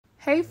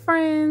Hey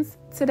friends,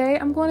 today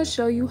I'm going to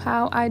show you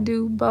how I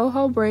do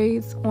boho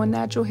braids on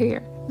natural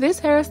hair.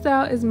 This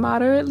hairstyle is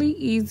moderately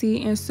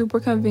easy and super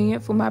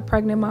convenient for my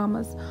pregnant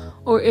mamas,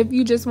 or if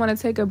you just want to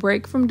take a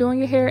break from doing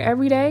your hair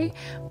every day,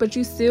 but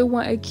you still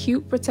want a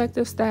cute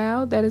protective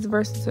style that is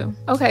versatile.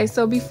 Okay,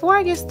 so before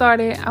I get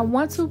started, I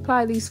want to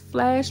apply these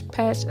Flash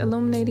Patch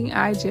Illuminating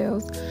Eye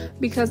Gels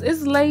because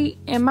it's late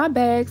and my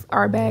bags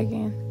are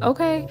bagging.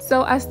 Okay,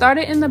 so I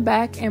started in the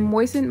back and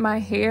moistened my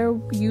hair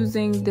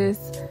using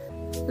this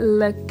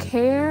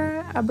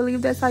LeKair, I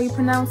believe that's how you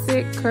pronounce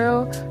it,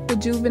 curl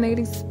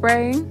rejuvenating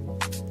spray.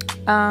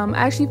 I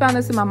actually found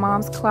this in my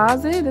mom's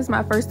closet. This is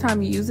my first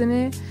time using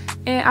it,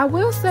 and I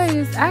will say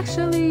it's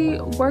actually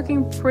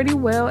working pretty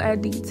well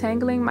at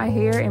detangling my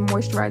hair and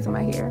moisturizing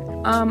my hair.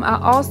 I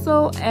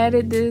also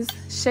added this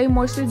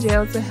Sheamoisture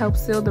gel to help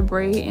seal the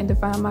braid and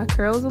define my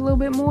curls a little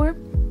bit more.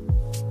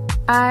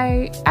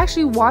 I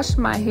actually washed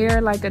my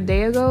hair like a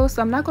day ago,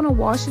 so I'm not going to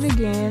wash it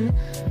again.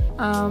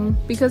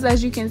 Because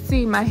as you can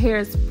see, my hair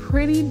is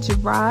pretty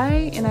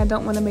dry and I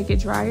don't want to make it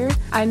drier.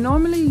 I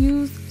normally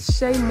use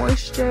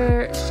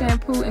Sheamoisture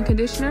shampoo and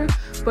conditioner,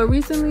 but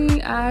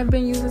recently I've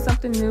been using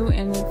something new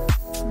and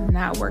it's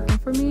not working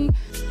for me.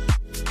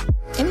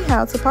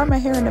 Anyhow, to part my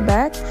hair in the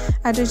back,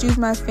 I just use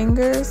my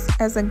fingers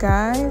as a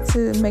guide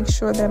to make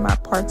sure that my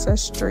parts are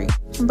straight.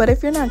 But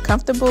if you're not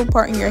comfortable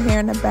parting your hair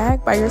in the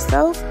back by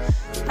yourself,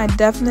 I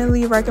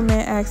definitely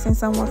recommend asking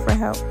someone for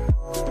help.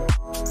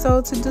 So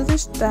to do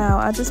this style,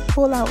 I just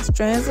pull out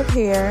strands of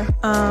hair,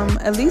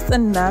 at least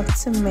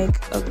enough to make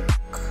a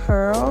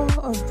curl,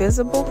 a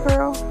visible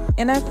curl.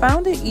 And I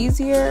found it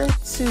easier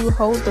to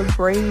hold the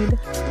braid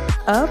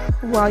up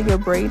while you're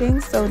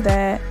braiding so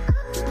that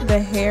the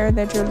hair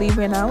that you're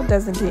leaving out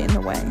doesn't get in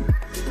the way.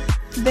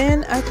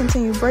 Then I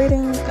continue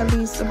braiding at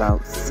least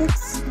about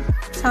 6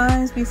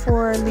 times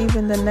before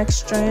leaving the next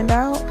strand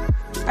out.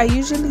 I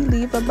usually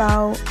leave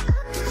about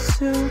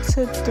 2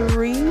 to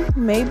 3,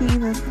 maybe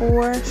even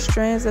 4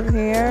 strands of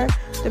hair,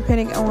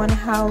 depending on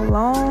how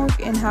long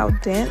and how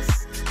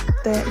dense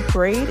that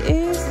braid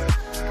is.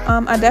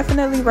 I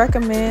definitely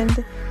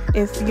recommend,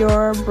 if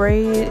your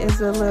braid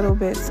is a little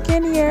bit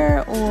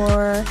skinnier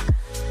or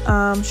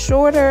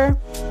shorter,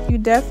 you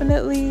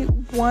definitely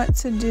want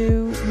to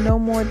do no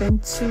more than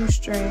 2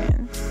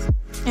 strands.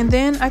 And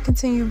then I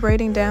continue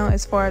braiding down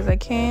as far as I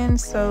can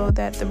so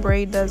that the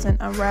braid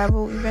doesn't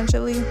unravel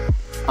eventually.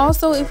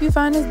 Also, if you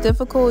find this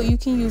difficult, you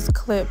can use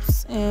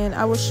clips, and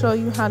I will show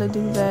you how to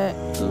do that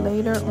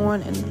later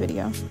on in the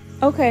video.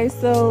 Okay,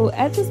 so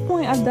at this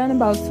point I've done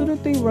about 2 to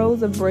 3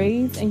 rows of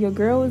braids and your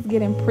girl is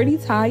getting pretty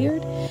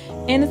tired,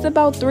 and it's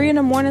about 3 in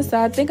the morning, so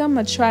I think I'm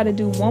gonna try to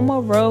do 1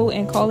 more row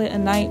and call it a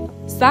night.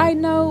 Side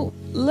note,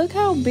 look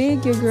how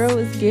big your girl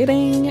is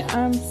getting.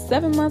 I'm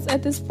 7 months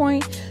at this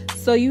point,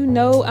 so you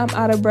know I'm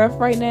out of breath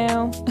right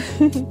now.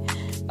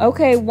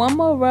 Okay, 1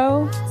 more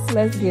row,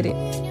 let's get it.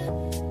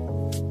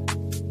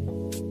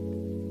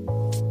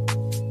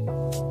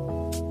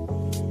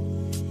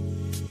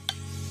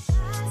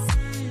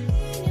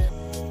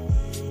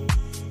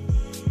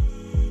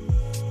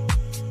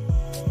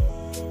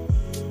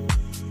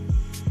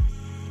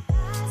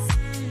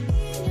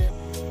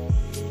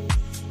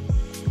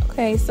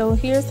 Okay, so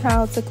here's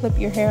how to clip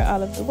your hair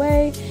out of the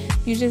way.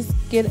 You just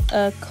get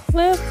a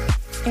clip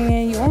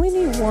and you only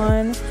need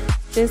 1.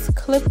 Just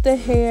clip the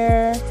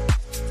hair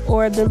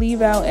or the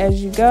leave out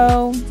as you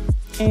go,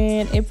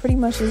 and it pretty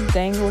much just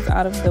dangles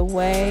out of the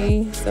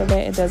way so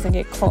that it doesn't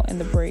get caught in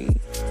the braid.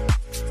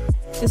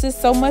 This is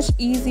so much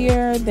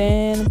easier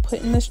than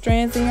putting the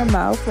strands in your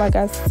mouth like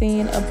I've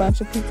seen a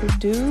bunch of people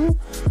do,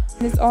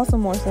 and it's also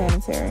more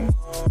sanitary.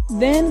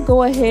 Then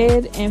go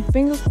ahead and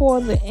finger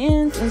coil the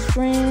ends and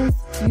strands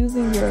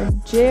using your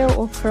gel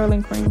or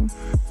curling cream.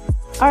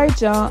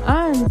 Alright y'all,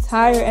 I'm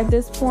tired at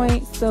this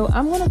point, so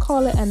I'm going to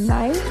call it a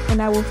night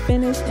and I will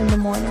finish in the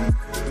morning.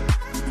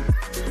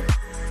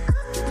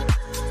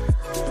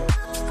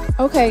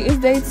 Okay, it's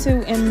day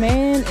 2 and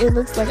man, it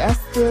looks like I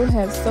still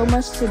have so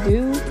much to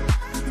do.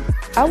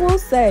 I will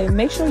say,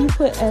 make sure you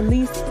put at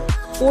least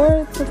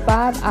 4 to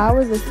 5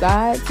 hours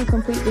aside to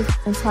complete this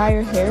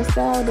entire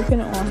hairstyle,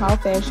 depending on how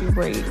fast you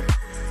braid.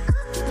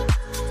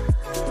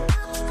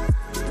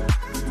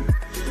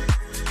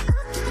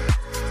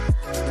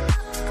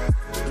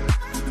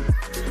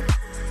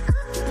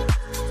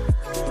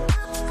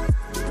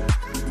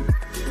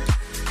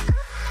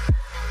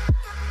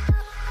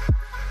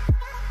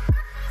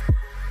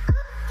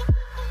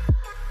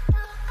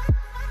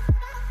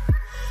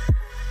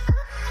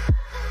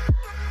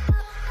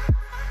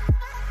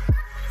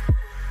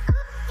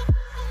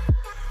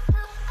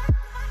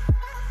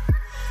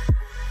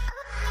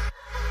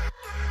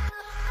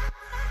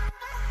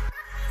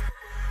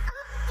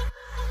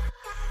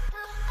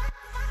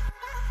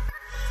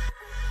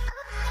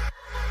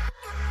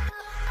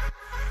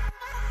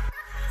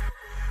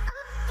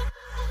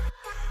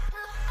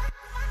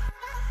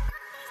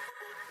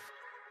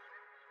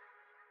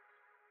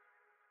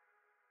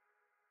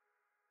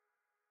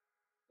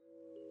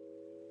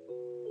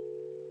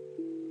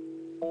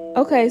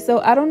 Okay, so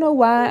I don't know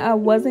why I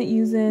wasn't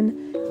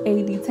using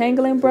a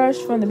detangling brush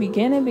from the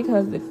beginning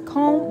because the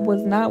comb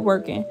was not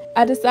working.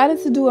 I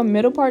decided to do a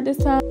middle part this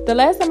time. The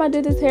last time I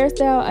did this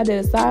hairstyle, I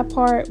did a side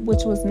part,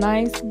 which was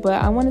nice,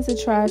 but I wanted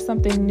to try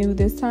something new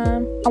this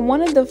time. I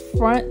wanted the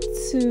front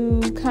to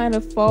kind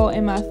of fall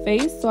in my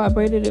face, so I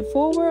braided it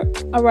forward.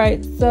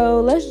 Alright, so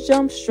let's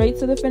jump straight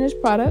to the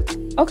finished product.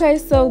 Okay,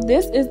 so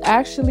this is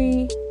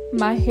actually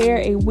my hair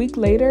a week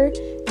later,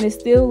 and it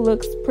still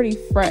looks pretty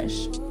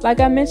fresh. Like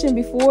I mentioned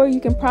before,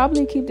 you can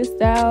probably keep this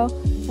style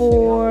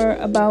for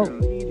about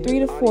 3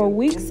 to 4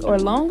 weeks or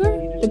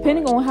longer,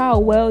 depending on how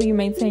well you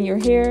maintain your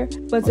hair.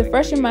 But to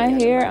freshen my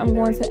hair, I'm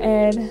going to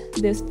add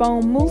this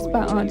foam mousse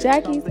by Aunt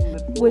Jackie's,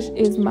 which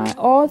is my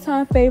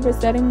all-time favorite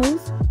setting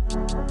mousse.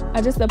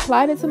 I just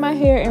applied it to my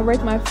hair and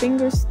raked my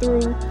fingers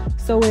through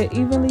so it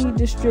evenly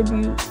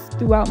distributes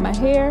throughout my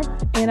hair,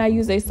 and I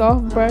use a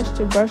soft brush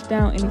to brush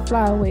down any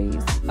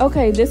flyaways.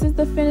 Okay, this is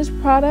the finished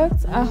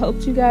product. I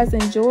hope you guys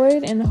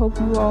enjoyed and hope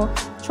you all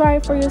try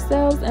it for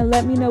yourselves and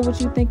let me know what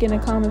you think in the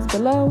comments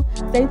below.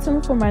 Stay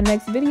tuned for my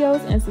next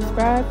videos and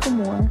subscribe for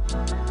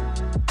more.